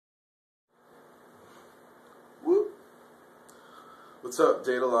What's up,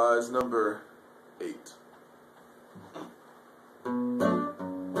 Datalies number 8.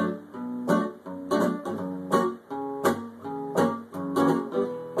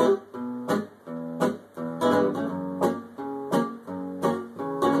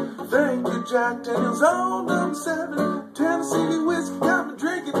 Thank you, Jack Daniels, on number 7. Tennessee whiskey got me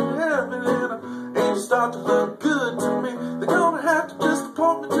drinking in heaven, and angels start to look good to me. They're gonna have to just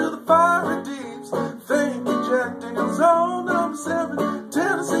report me to the fiery deeps. Thank you, Jack Daniels, on number 7.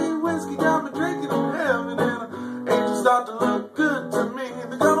 Tennessee whiskey got me drinking in heaven, and angels start to look good to me.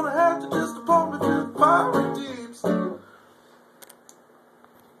 They're gonna have to just report me to the fiery deeps.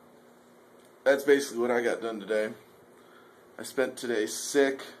 That's basically what I got done today. I spent today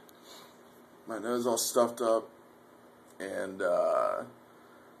sick. My nose all stuffed up, and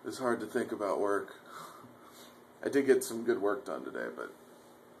it's hard to think about work. I did get some good work done today, but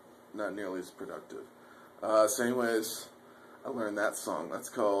not nearly as productive. So anyways, I learned that song. That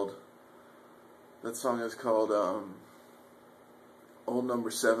song is called Old Number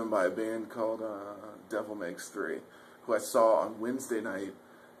 7 by a band called Devil Makes 3, who I saw on Wednesday night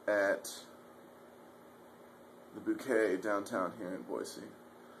at the Bouquet downtown here in Boise.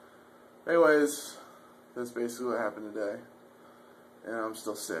 Anyways, that's basically what happened today, and I'm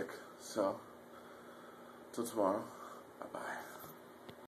still sick, so till tomorrow, bye-bye.